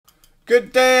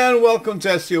Good day and welcome to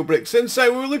SBR&x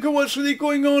Insight, where we look at what's really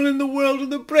going on in the world of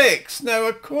the BRICS. Now,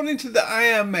 according to the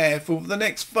IMF, over the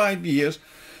next 5 years,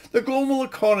 the global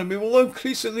economy will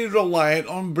increasingly reliant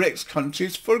on BRICS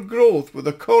countries for growth, with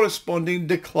a corresponding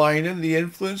decline in the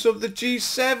influence of the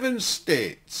G7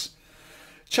 states.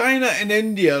 China and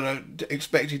India are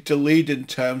expected to lead in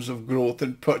terms of growth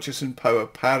and purchasing power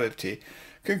parity.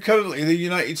 Concurrently, the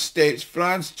United States,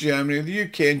 France, Germany, the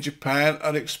UK and Japan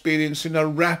are experiencing a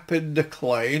rapid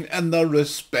decline in their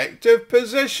respective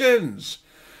positions.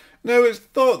 Now, it's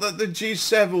thought that the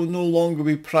G7 will no longer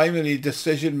be primary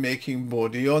decision-making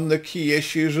body on the key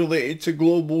issues related to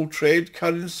global trade,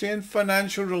 currency and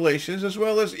financial relations, as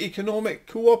well as economic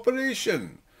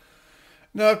cooperation.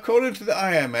 Now, according to the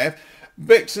IMF,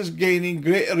 BRICS is gaining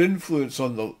greater influence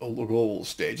on the global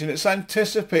stage, and it's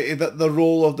anticipated that the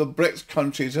role of the BRICS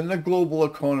countries in the global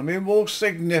economy will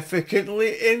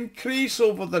significantly increase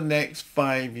over the next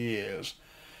 5 years.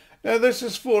 Now, this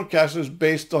is forecast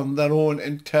based on their own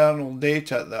internal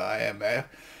data at the IMF,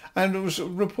 and it was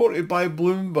reported by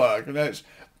Bloomberg. Now, it's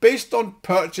based on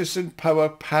purchasing power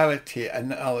parity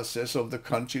analysis of the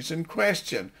countries in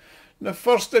question. Now,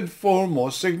 first and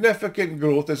foremost, significant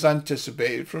growth is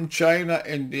anticipated from China,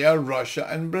 India, Russia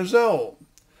and Brazil.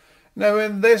 Now,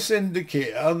 in this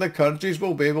indicator, the countries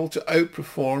will be able to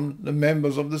outperform the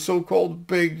members of the so-called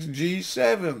Big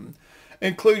G7,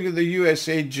 including the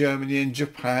USA, Germany and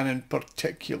Japan in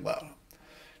particular.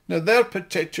 Now, their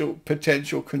potential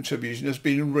contribution has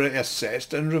been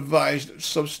reassessed and revised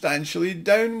substantially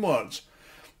downwards.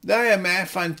 The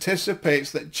IMF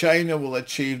anticipates that China will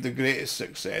achieve the greatest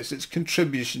success. Its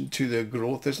contribution to the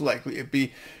growth is likely to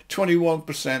be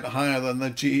 21% higher than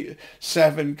the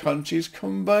G7 countries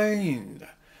combined.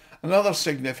 Another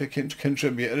significant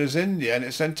contributor is India, and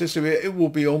it's anticipated it will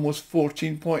be almost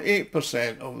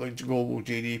 14.8% of the global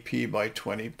GDP by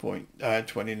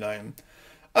 2029.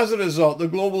 As a result, the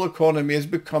global economy is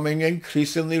becoming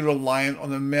increasingly reliant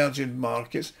on emerging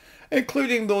markets,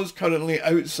 including those currently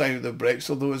outside of the BRICS,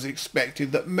 although it's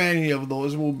expected that many of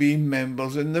those will be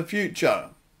members in the future.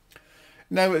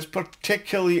 Now, it's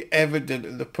particularly evident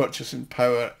in the purchasing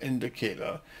power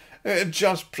indicator. It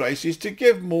adjusts prices to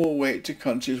give more weight to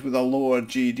countries with a lower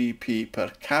GDP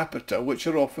per capita, which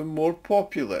are often more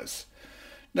populous.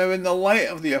 Now, in the light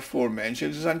of the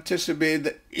aforementioned, it is anticipated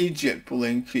that Egypt will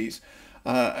increase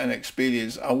and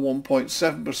experience a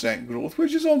 1.7% growth,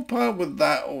 which is on par with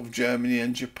that of Germany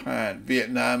and Japan.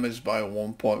 Vietnam is by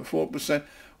 1.4%,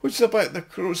 which is about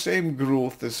the same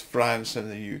growth as France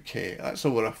and the UK. That's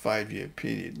over a 5-year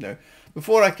period. Now,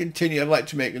 before I continue, I'd like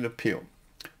to make an appeal.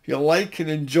 If you like and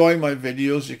enjoy my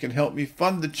videos, you can help me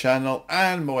fund the channel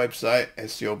and my website,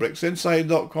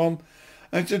 SBR&x.com.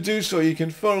 And to do so, you can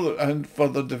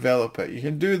further develop it. You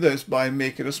can do this by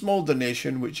making a small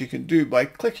donation, which you can do by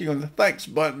clicking on the thanks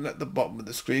button at the bottom of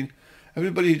the screen.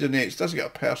 Everybody who donates does get a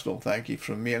personal thank you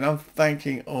from me, and I'm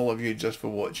thanking all of you just for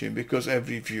watching, because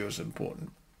every view is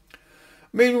important.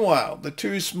 Meanwhile, the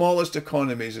two smallest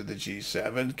economies of the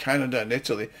G7, Canada and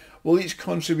Italy, will each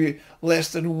contribute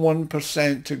less than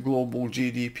 1% to global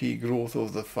GDP growth over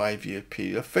the 5-year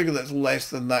period, a figure that's less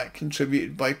than that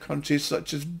contributed by countries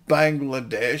such as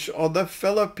Bangladesh or the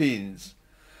Philippines.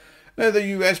 Now, the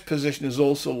US position is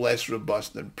also less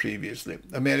robust than previously.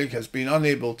 America has been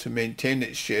unable to maintain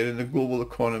its share in the global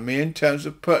economy in terms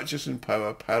of purchasing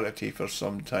power parity for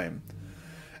some time.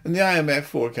 In the IMF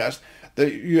forecast, the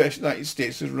United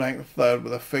States is ranked third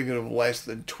with a figure of less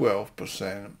than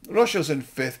 12%. Russia's in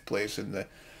 5th place in the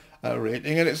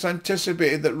rating, and it's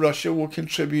anticipated that Russia will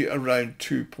contribute around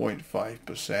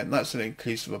 2.5%. That's an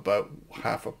increase of about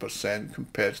 0.5%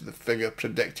 compared to the figure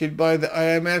predicted by the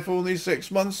IMF only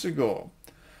 6 months ago.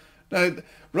 Now,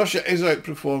 Russia is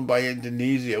outperformed by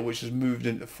Indonesia, which has moved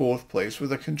into 4th place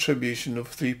with a contribution of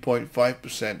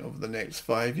 3.5% over the next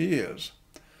 5 years.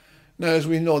 Now, as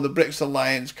we know, the BRICS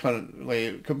alliance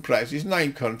currently comprises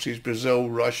 9 countries: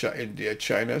 Brazil, Russia, India,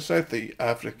 China, South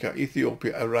Africa,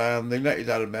 Ethiopia, Iran, the United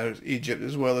Arab Emirates, Egypt,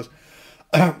 as well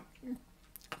as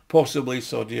possibly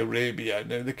Saudi Arabia.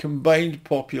 Now, the combined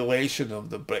population of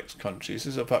the BRICS countries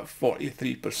is about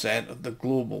 43% of the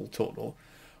global total,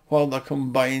 while the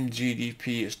combined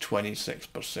GDP is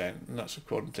 26%, and that's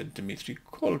according to Dmitry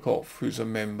Kolokov, who's a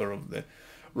member of the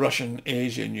Russian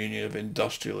Asian Union of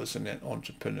Industrialists and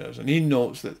Entrepreneurs. And he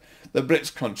notes that the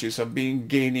BRICS countries have been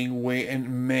gaining weight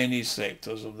in many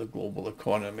sectors of the global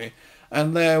economy,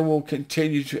 and they will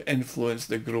continue to influence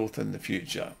the growth in the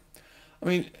future. I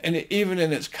mean, even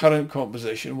in its current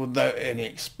composition, without any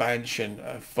expansion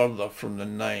further from the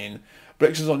 9,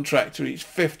 BRICS is on track to reach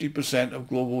 50% of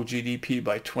global GDP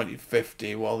by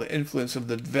 2050, while the influence of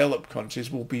the developed countries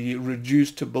will be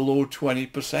reduced to below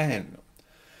 20%.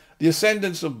 The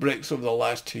ascendance of BRICS over the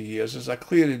last 2 years is a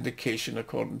clear indication,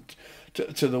 according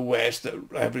to the West, that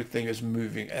everything is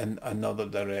moving in another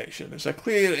direction. It's a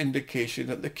clear indication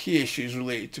that the key issues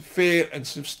related to fair and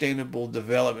sustainable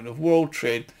development of world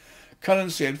trade,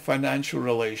 currency and financial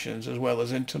relations, as well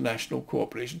as international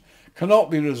cooperation,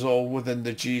 cannot be resolved within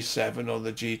the G7 or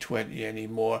the G20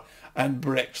 anymore, and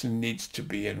BRICS needs to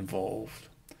be involved.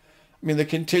 I mean, the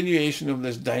continuation of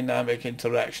this dynamic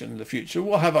interaction in the future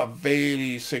will have a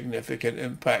very significant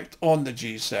impact on the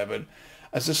G7,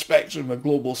 as the spectrum of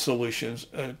global solutions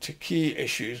to key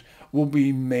issues will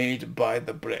be made by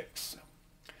the BRICS.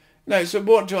 Now, it's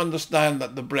important to understand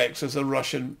that the BRICS, as the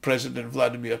Russian President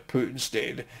Vladimir Putin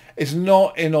stated, is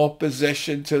not in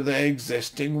opposition to the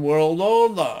existing world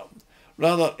order.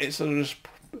 Rather, it's a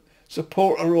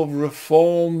supporter of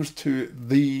reforms to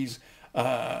these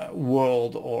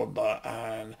world order,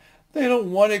 and they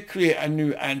don't want to create a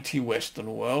new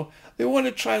anti-Western world. They want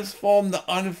to transform the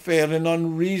unfair and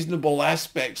unreasonable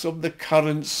aspects of the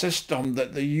current system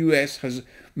that the US has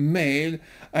made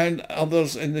and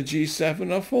others in the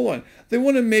G7 are following. They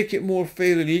want to make it more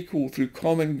fair and equal through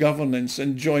common governance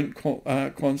and joint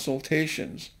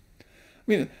consultations.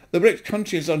 I mean, the BRICS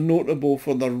countries are notable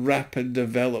for their rapid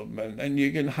development, and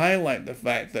you can highlight the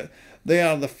fact that they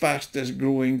are the fastest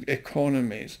growing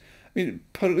economies. I mean,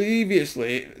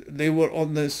 previously they were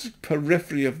on this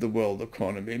periphery of the world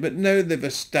economy, but now they've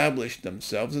established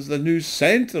themselves as the new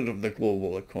centre of the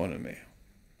global economy.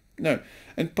 Now,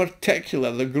 in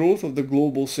particular, the growth of the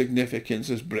global significance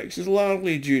as BRICS is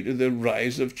largely due to the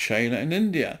rise of China and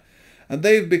India, and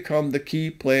they've become the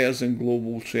key players in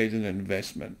global trade and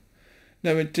investment.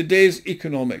 Now, in today's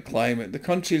economic climate, the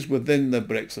countries within the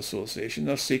BRICS Association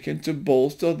are seeking to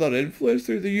bolster their influence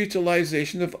through the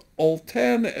utilisation of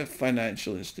alternative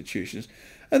financial institutions,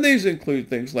 and these include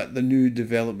things like the New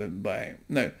Development Bank.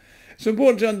 Now, it's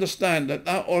important to understand that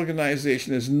that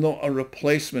organisation is not a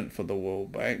replacement for the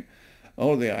World Bank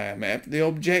or the IMF. The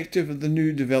objective of the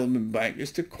New Development Bank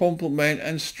is to complement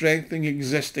and strengthen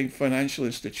existing financial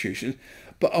institutions,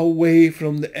 but away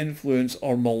from the influence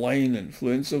or malign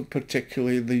influence of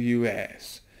particularly the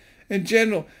US. In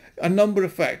general, a number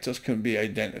of factors can be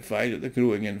identified at the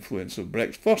growing influence of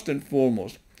BRICS. First and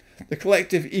foremost, the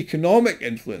collective economic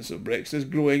influence of BRICS is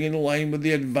growing in line with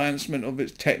the advancement of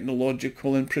its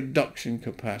technological and production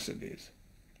capacities.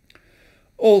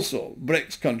 Also,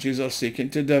 BRICS countries are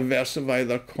seeking to diversify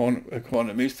their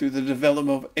economies through the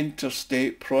development of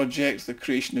interstate projects, the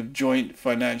creation of joint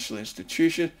financial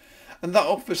institutions, and that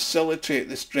will facilitate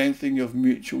the strengthening of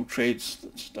mutual trade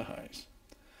ties.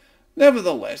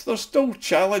 Nevertheless, there are still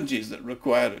challenges that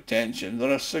require attention.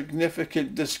 There are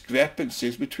significant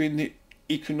discrepancies between the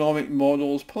economic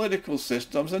models, political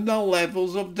systems, and the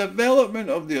levels of development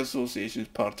of the association's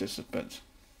participants.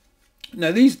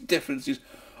 Now, these differences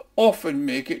often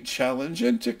make it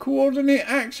challenging to coordinate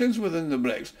actions within the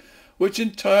BRICS, which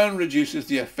in turn reduces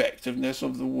the effectiveness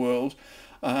of the world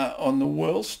on the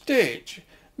world stage.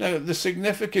 Now, the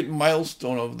significant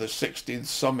milestone of the 16th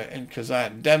summit in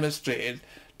Kazan demonstrated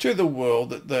to the world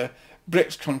that the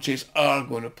BRICS countries are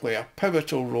going to play a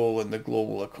pivotal role in the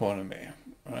global economy.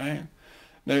 Right?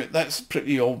 Now, that's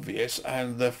pretty obvious,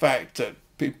 and the fact that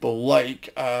people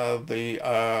like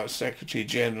the Secretary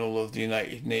General of the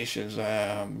United Nations,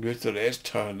 Guterres,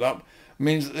 turned up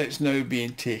means that it's now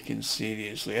being taken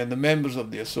seriously, and the members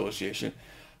of the association,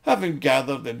 having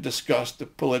gathered and discussed the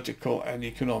political and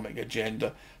economic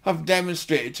agenda, have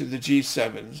demonstrated to the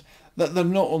G7s that they've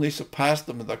not only surpassed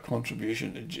them in their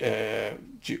contribution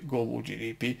to global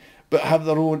GDP, but have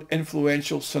their own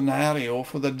influential scenario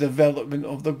for the development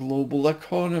of the global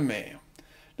economy.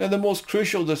 Now, the most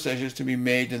crucial decisions to be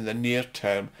made in the near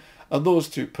term are those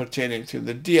two pertaining to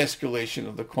the de-escalation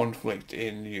of the conflict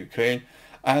in Ukraine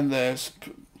and the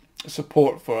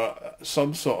support for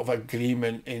some sort of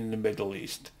agreement in the Middle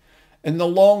East. In the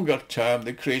longer term,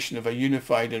 the creation of a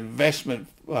unified investment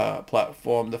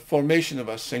platform, the formation of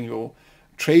a single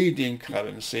trading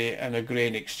currency, and a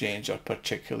grain exchange are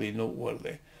particularly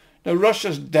noteworthy. Now,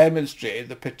 Russia's demonstrated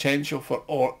the potential for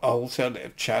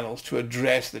alternative channels to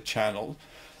address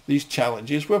these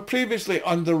challenges, where previously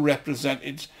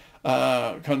underrepresented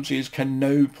countries can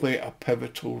now play a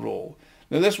pivotal role.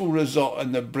 Now, this will result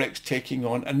in the BRICS taking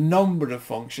on a number of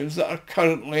functions that are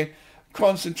currently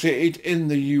concentrated in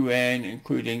the UN,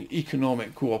 including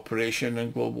economic cooperation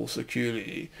and global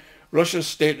security. Russia's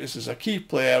status as a key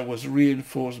player was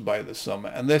reinforced by the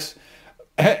summit, and this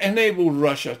enable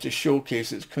Russia to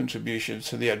showcase its contributions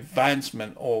to the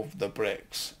advancement of the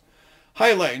BRICS,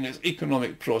 highlighting its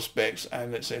economic prospects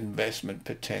and its investment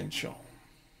potential.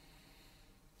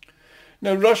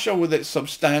 Now, Russia, with its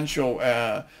substantial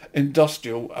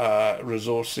industrial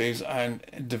resources and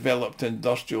developed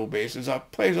industrial bases,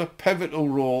 plays a pivotal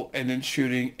role in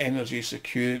ensuring energy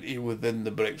security within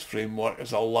the BRICS framework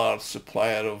as a large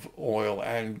supplier of oil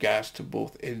and gas to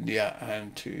both India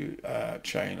and to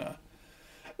China.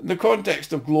 In the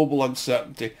context of global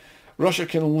uncertainty, Russia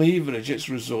can leverage its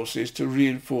resources to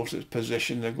reinforce its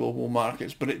position in the global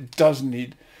markets, but it does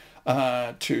need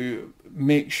to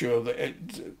make sure that it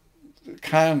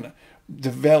can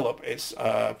develop its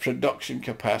production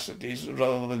capacities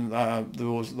rather than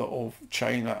those of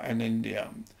China and India.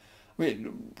 I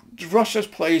mean, Russia's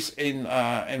place in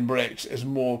BRICS is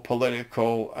more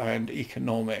political and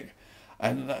economic,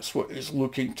 and that's what it's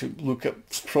looking to look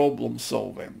at problem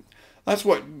solving. That's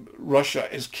what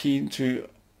Russia is keen to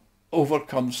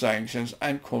overcome sanctions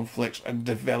and conflicts and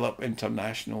develop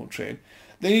international trade.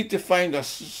 They need to find a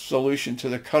solution to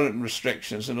the current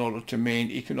restrictions in order to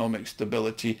maintain economic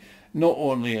stability, not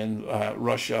only in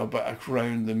Russia, but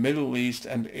around the Middle East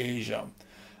and Asia.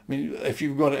 I mean, if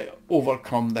you've got to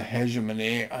overcome the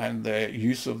hegemony and the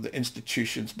use of the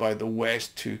institutions by the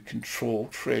West to control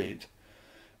trade.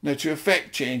 Now, to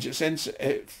effect change, it's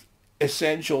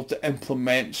essential to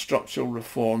implement structural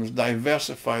reforms,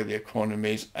 diversify the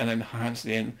economies, and enhance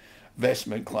the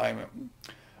investment climate.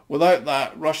 Without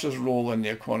that, Russia's role in the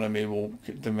economy will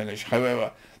diminish.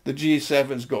 However, the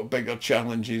G7's got bigger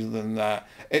challenges than that.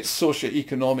 Its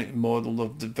socio-economic model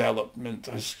of development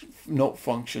has not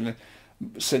functioned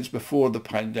since before the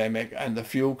pandemic, and the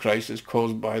fuel crisis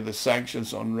caused by the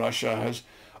sanctions on Russia has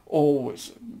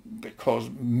always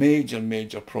caused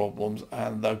major problems,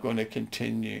 and they're going to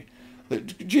continue. The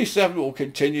G7 will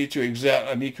continue to exert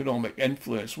an economic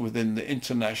influence within the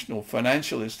international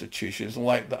financial institutions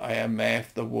like the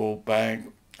IMF, the World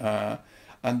Bank, and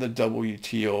the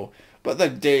WTO. But the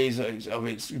days of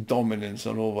its dominance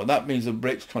are over. That means the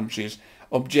BRICS countries'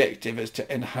 objective is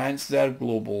to enhance their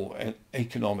global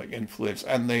economic influence,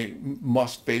 and they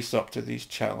must face up to these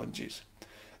challenges.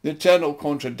 The internal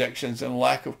contradictions and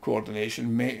lack of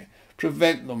coordination may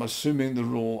prevent them assuming the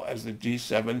role as the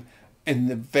G7 in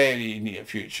the very near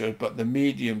future, but the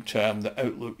medium term, the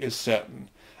outlook is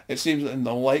certain. It seems that in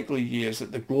the likely years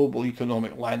that the global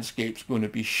economic landscape is going to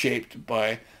be shaped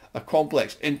by a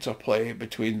complex interplay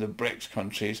between the BRICS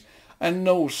countries, and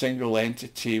no single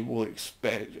entity will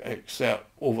exert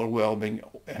overwhelming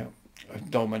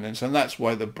dominance, and that's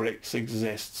why the BRICS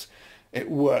exists. It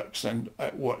works, and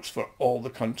it works for all the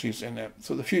countries in it.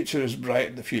 So the future is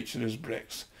bright, the future is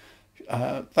BRICS.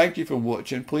 Thank you for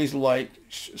watching. Please like,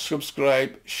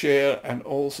 subscribe, share, and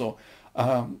also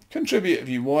contribute if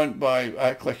you want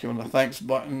by clicking on the thanks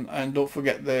button, and don't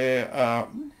forget the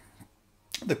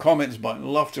comments button.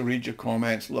 Love to read your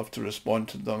comments, love to respond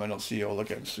to them, and I'll see you all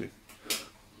again soon.